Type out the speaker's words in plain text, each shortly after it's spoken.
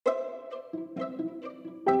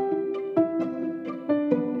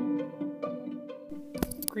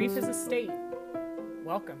Grief is a state.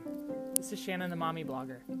 Welcome. This is Shannon, the mommy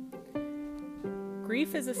blogger.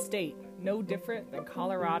 Grief is a state, no different than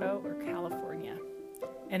Colorado or California.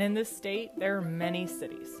 And in this state, there are many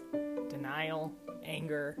cities. Denial,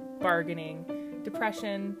 anger, bargaining,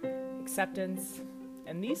 depression, acceptance.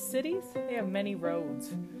 And these cities, they have many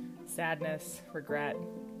roads. Sadness, regret,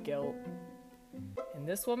 guilt. And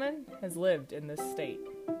this woman has lived in this state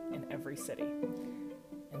in every city.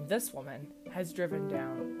 And this woman has driven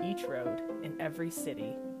down each road in every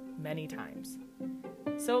city many times.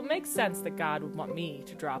 So it makes sense that God would want me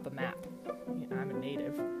to drop a map. I'm a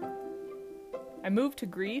native. I moved to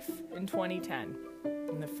grief in 2010,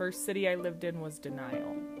 and the first city I lived in was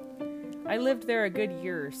Denial. I lived there a good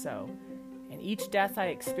year or so, and each death I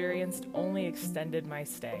experienced only extended my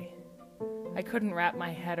stay. I couldn't wrap my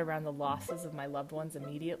head around the losses of my loved ones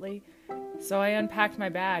immediately, so I unpacked my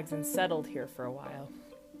bags and settled here for a while.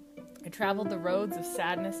 I traveled the roads of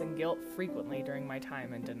sadness and guilt frequently during my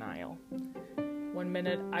time in Denial. One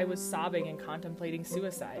minute, I was sobbing and contemplating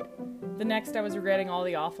suicide. The next, I was regretting all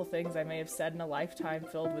the awful things I may have said in a lifetime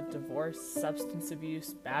filled with divorce, substance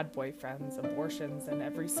abuse, bad boyfriends, abortions, and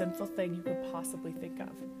every sinful thing you could possibly think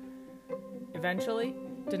of. Eventually,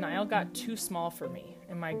 Denial got too small for me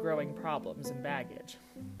and my growing problems and baggage.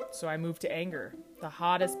 So I moved to anger, the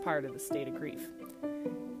hottest part of the state of grief.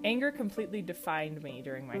 Anger completely defined me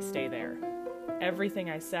during my stay there. Everything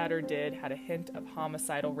I said or did had a hint of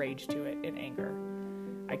homicidal rage to it in anger.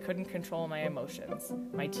 I couldn't control my emotions,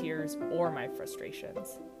 my tears, or my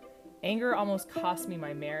frustrations. Anger almost cost me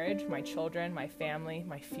my marriage, my children, my family,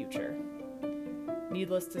 my future.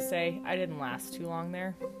 Needless to say, I didn't last too long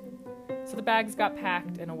there. So the bags got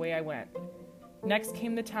packed and away I went. Next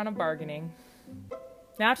came the town of Bargaining.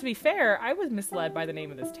 Now, to be fair, I was misled by the name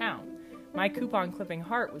of this town. My coupon-clipping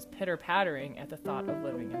heart was pitter-pattering at the thought of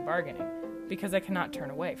living in Bargaining, because I cannot turn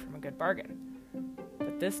away from a good bargain.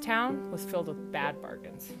 But this town was filled with bad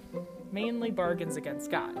bargains, mainly bargains against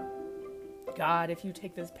God. God, if you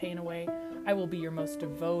take this pain away, I will be your most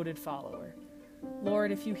devoted follower.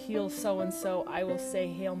 Lord, if you heal so-and-so, I will say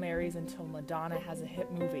Hail Marys until Madonna has a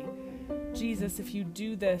hit movie. Jesus, if you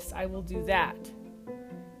do this, I will do that.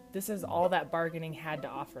 This is all that bargaining had to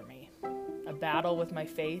offer me. A battle with my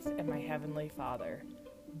faith and my Heavenly Father.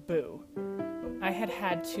 Boo. I had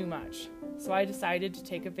had too much, so I decided to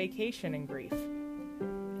take a vacation in grief.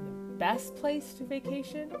 And the best place to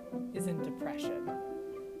vacation is in depression.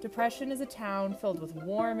 Depression is a town filled with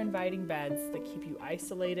warm, inviting beds that keep you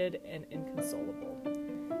isolated and inconsolable.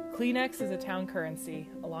 Kleenex is a town currency,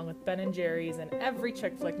 along with Ben & Jerry's and every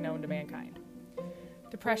chick flick known to mankind.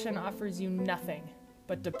 Depression offers you nothing,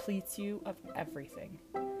 but depletes you of everything.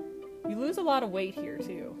 You lose a lot of weight here,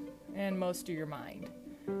 too, and most of your mind.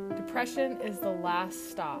 Depression is the last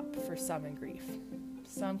stop for some in grief.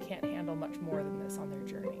 Some can't handle much more than this on their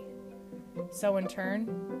journey. So in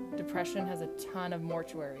turn, depression has a ton of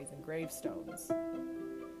mortuaries and gravestones.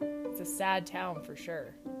 It's a sad town for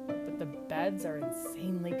sure, but the beds are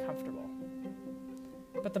insanely comfortable.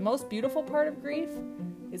 But the most beautiful part of grief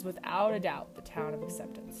is without a doubt the town of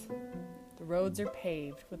acceptance. The roads are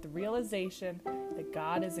paved with the realization that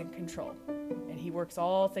God is in control, and He works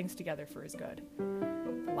all things together for His good.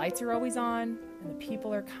 The lights are always on, and the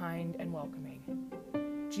people are kind and welcoming.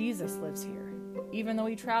 Jesus lives here, even though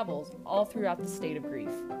He travels all throughout the state of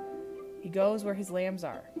grief. He goes where His lambs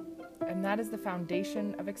are, and that is the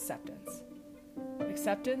foundation of acceptance.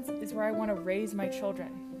 Acceptance is where I want to raise my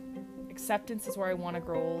children. Acceptance is where I want to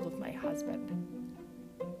grow old with my husband.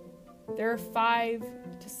 There are 5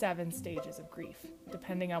 to 7 stages of grief,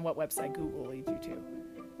 depending on what website Google leads you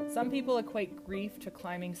to. Some people equate grief to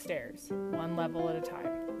climbing stairs, one level at a time.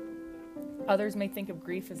 Others may think of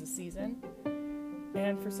grief as a season,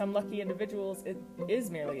 and for some lucky individuals, it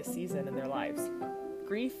is merely a season in their lives.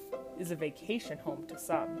 Grief is a vacation home to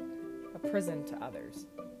some, a prison to others.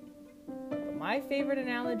 But my favorite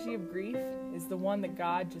analogy of grief is the one that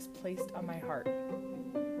God just placed on my heart.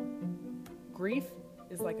 Grief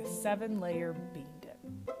is like a 7-layer bean dip.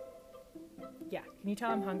 Yeah, can you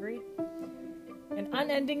tell I'm hungry? An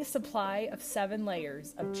unending supply of 7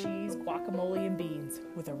 layers of cheese, guacamole, and beans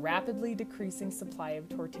with a rapidly decreasing supply of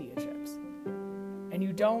tortilla chips. And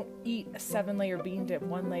you don't eat a 7-layer bean dip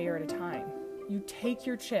 1 layer at a time. You take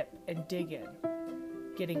your chip and dig in,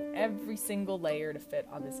 getting every single layer to fit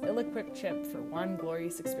on this ill-equipped chip for one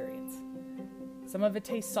glorious experience. Some of it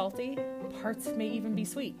tastes salty, parts may even be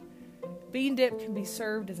sweet. Bean dip can be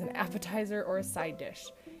served as an appetizer or a side dish,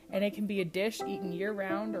 and it can be a dish eaten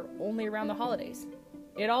year-round or only around the holidays.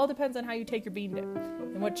 It all depends on how you take your bean dip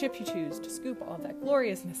and what chip you choose to scoop all of that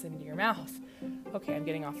gloriousness into your mouth. Okay, I'm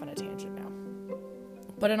getting off on a tangent now.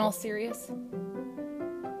 But in all seriousness,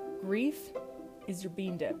 grief is your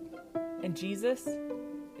bean dip, and Jesus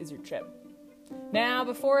is your chip. Now,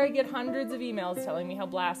 before I get hundreds of emails telling me how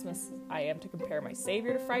blasphemous I am to compare my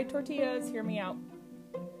Savior to fried tortillas, hear me out.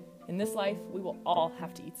 In this life, we will all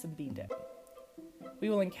have to eat some bean dip. We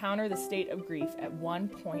will encounter the state of grief at one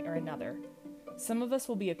point or another. Some of us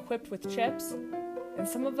will be equipped with chips, and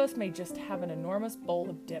some of us may just have an enormous bowl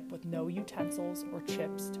of dip with no utensils or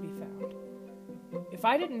chips to be found. If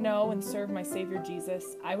I didn't know and serve my Savior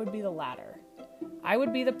Jesus, I would be the latter. I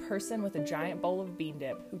would be the person with a giant bowl of bean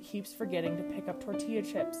dip who keeps forgetting to pick up tortilla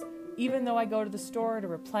chips, even though I go to the store to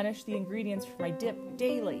replenish the ingredients for my dip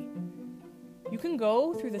daily. You can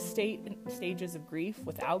go through the stages of grief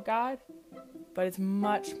without God, but it's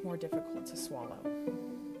much more difficult to swallow.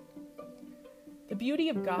 The beauty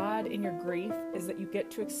of God in your grief is that you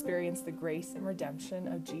get to experience the grace and redemption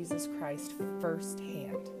of Jesus Christ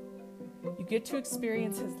firsthand. You get to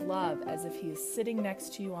experience his love as if he is sitting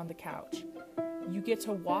next to you on the couch. You get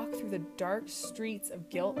to walk through the dark streets of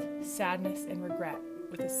guilt, sadness, and regret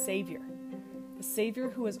with a Savior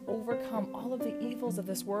who has overcome all of the evils of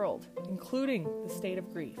this world, including the state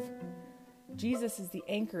of grief. Jesus is the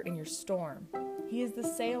anchor in your storm. He is the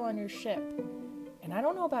sail on your ship. And I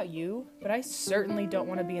don't know about you, but I certainly don't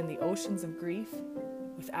want to be in the oceans of grief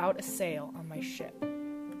without a sail on my ship.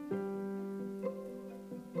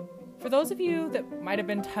 For those of you that might have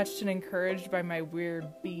been touched and encouraged by my weird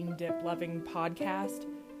bean dip loving podcast,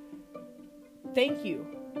 thank you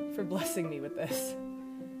for blessing me with this.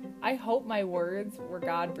 I hope my words were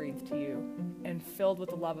God-breathed to you and filled with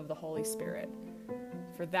the love of the Holy Spirit,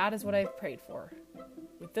 for that is what I've prayed for.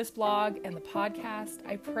 With this blog and the podcast,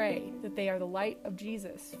 I pray that they are the light of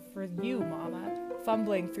Jesus for you, Mama,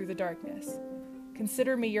 fumbling through the darkness.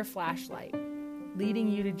 Consider me your flashlight, leading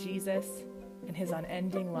you to Jesus and his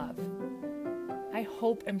unending love. I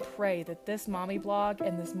hope and pray that this Mommy Blog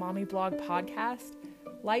and this Mommy Blog podcast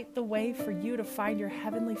light the way for you to find your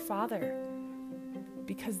Heavenly Father,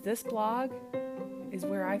 because this blog is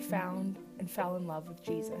where I found and fell in love with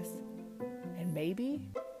Jesus. And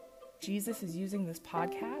maybe Jesus is using this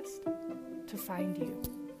podcast to find you.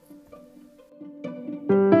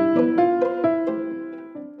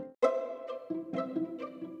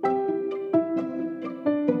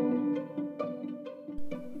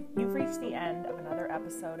 You've reached the end of another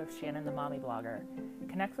episode of Shannon the Mommy Blogger.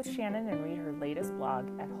 Connect with Shannon and read her latest blog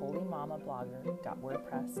at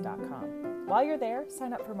holymamablogger.wordpress.com. While you're there,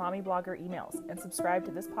 sign up for Mommy Blogger emails and subscribe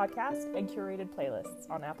to this podcast and curated playlists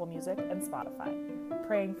on Apple Music and Spotify.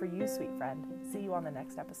 Praying for you, sweet friend. See you on the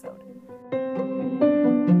next episode.